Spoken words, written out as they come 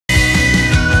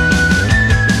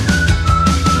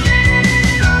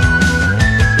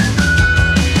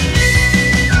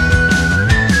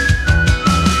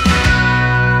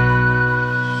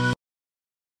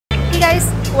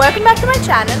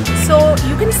channel. So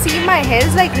you can see my hair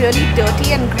is like really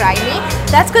dirty and grimy.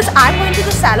 That's because I'm going to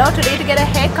the salon today to get a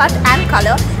haircut and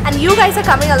color, and you guys are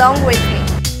coming along with me.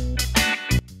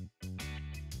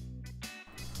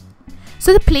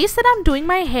 So the place that I'm doing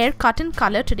my hair cut and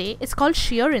color today is called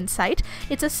Sheer Insight.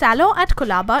 It's a salon at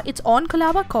Colaba. It's on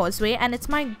Colaba Causeway, and it's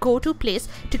my go-to place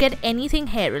to get anything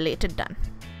hair related done.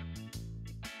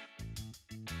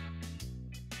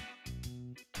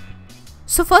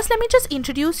 So first, let me just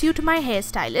introduce you to my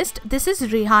hairstylist. This is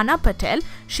Rihanna Patel.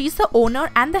 She's the owner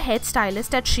and the head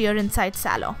stylist at Sheer Insight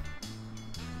Salon.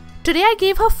 Today I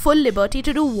gave her full liberty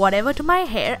to do whatever to my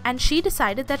hair, and she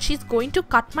decided that she's going to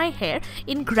cut my hair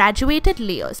in graduated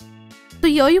layers. So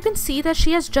here you can see that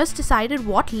she has just decided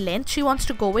what length she wants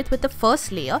to go with the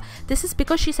first layer. This is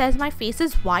because she says my face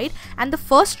is wide and the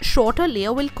first shorter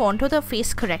layer will contour the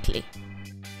face correctly.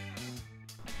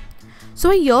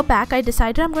 So a year back I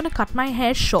decided I'm going to cut my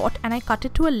hair short, and I cut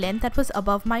it to a length that was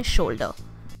above my shoulder.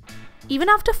 Even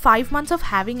after 5 months of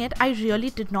having it, I really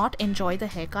did not enjoy the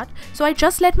haircut. So I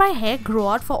just let my hair grow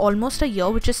out for almost a year,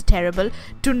 which is terrible.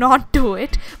 Do not do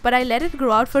it. But I let it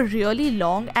grow out for really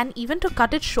long, and even to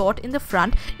cut it short in the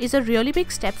front is a really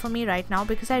big step for me right now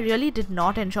because I really did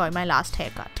not enjoy my last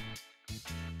haircut.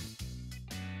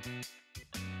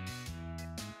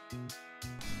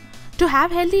 To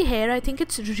have healthy hair, I think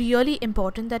it's really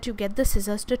important that you get the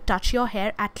scissors to touch your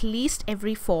hair at least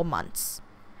every 4 months.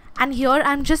 And here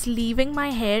I'm just leaving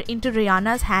my hair into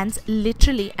Rihanna's hands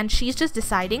literally, and she's just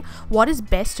deciding what is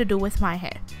best to do with my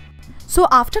hair. So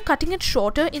after cutting it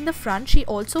shorter in the front, she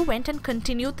also went and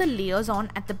continued the layers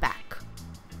on at the back.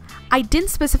 I didn't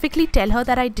specifically tell her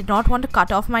that I did not want to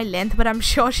cut off my length, but I'm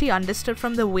sure she understood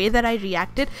from the way that I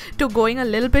reacted to going a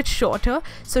little bit shorter.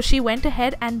 So she went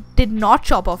ahead and did not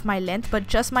chop off my length, but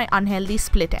just my unhealthy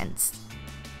split ends.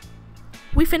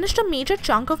 We finished a major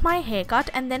chunk of my haircut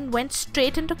and then went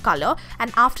straight into color,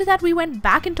 and after that we went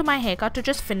back into my haircut to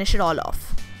just finish it all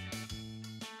off.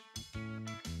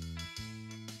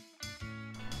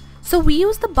 So we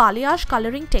used the Balayage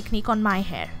coloring technique on my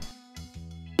hair.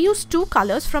 I used 2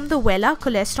 colors from the Wella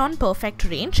Koleston Perfect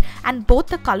range, and both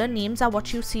the color names are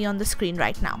what you see on the screen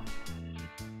right now.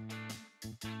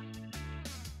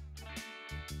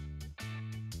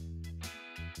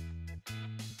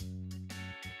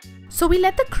 So we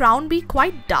let the crown be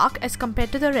quite dark as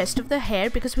compared to the rest of the hair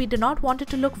because we did not want it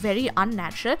to look very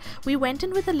unnatural. We went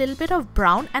in with a little bit of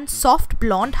brown and soft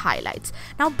blonde highlights.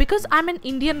 Now because I'm an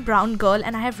Indian brown girl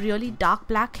and I have really dark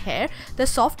black hair, the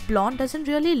soft blonde doesn't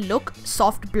really look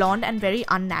soft blonde and very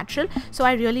unnatural, so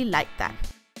I really like that.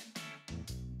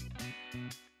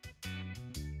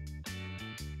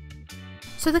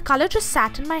 So the color just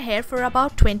sat in my hair for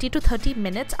about 20 to 30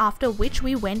 minutes, after which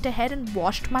we went ahead and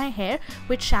washed my hair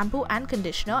with shampoo and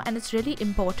conditioner, and it's really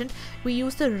important we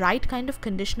use the right kind of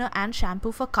conditioner and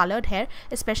shampoo for colored hair,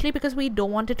 especially because we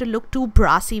don't want it to look too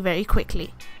brassy very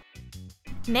quickly.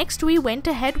 Next we went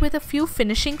ahead with a few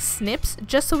finishing snips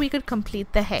just so we could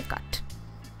complete the haircut.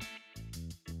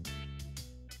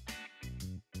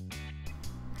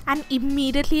 And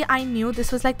immediately I knew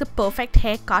this was like the perfect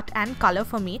haircut and color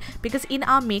for me, because in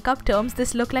our makeup terms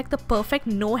this looked like the perfect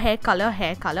no hair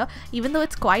color even though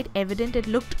it's quite evident. It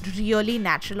looked really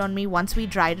natural on me once we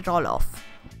dried it all off.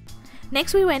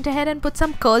 Next we went ahead and put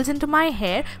some curls into my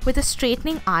hair with a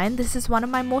straightening iron. This is one of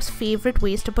my most favorite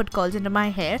ways to put curls into my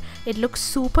hair. It looks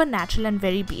super natural and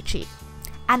very beachy.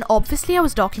 And obviously I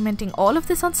was documenting all of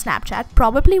this on Snapchat,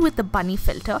 probably with the bunny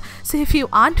filter. So if you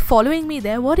aren't following me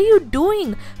there, what are you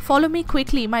doing? Follow me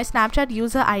quickly. My Snapchat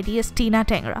user ID is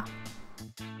Tengra.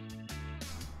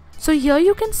 So here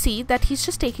you can see that he's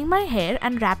just taking my hair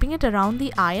and wrapping it around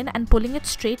the iron and pulling it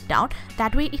straight down.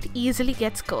 That way it easily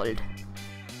gets curled.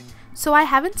 So I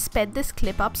haven't sped this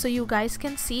clip up so you guys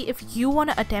can see if you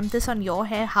want to attempt this on your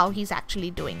hair how he's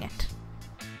actually doing it.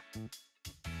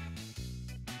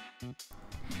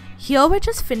 Here we're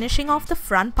just finishing off the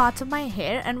front parts of my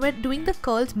hair, and we're doing the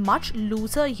curls much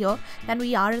looser here than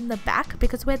we are in the back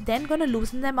because we're then going to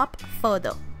loosen them up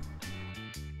further.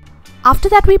 After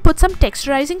that we put some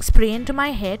texturizing spray into my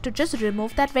hair to just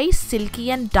remove that very silky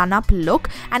and done up look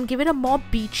and give it a more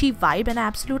beachy vibe, and I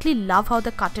absolutely love how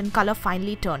the cut and color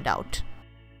finally turned out.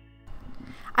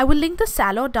 I will link the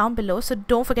salon down below, so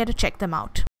don't forget to check them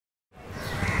out.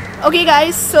 Okay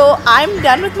guys, so I'm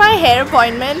done with my hair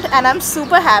appointment and I'm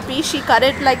super happy. She cut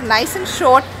it like nice and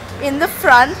short in the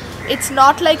front. It's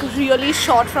not like really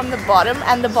short from the bottom,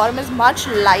 and the bottom is much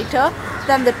lighter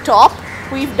than the top.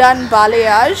 we've done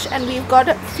balayage, and we've got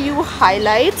a few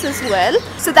highlights as well.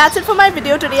 So that's it for my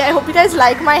video today. I hope you guys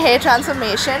like my hair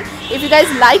transformation. If you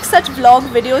guys like such vlog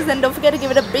videos, then don't forget to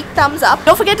give it a big thumbs up.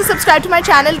 Don't forget to subscribe to my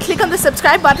channel. Click on the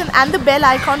subscribe button and the bell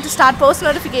icon to start post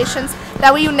notifications.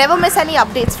 That way you never miss any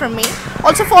updates from me.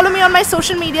 Also follow me on my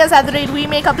social medias at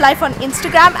 @WeMakeupLife on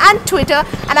Instagram and Twitter,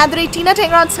 and at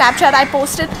 @TinaTengra on Snapchat. I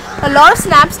posted a lot of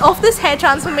snaps of this hair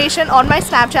transformation on my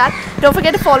Snapchat. Don't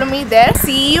forget to follow me there.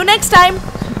 See you next time.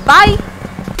 Bye.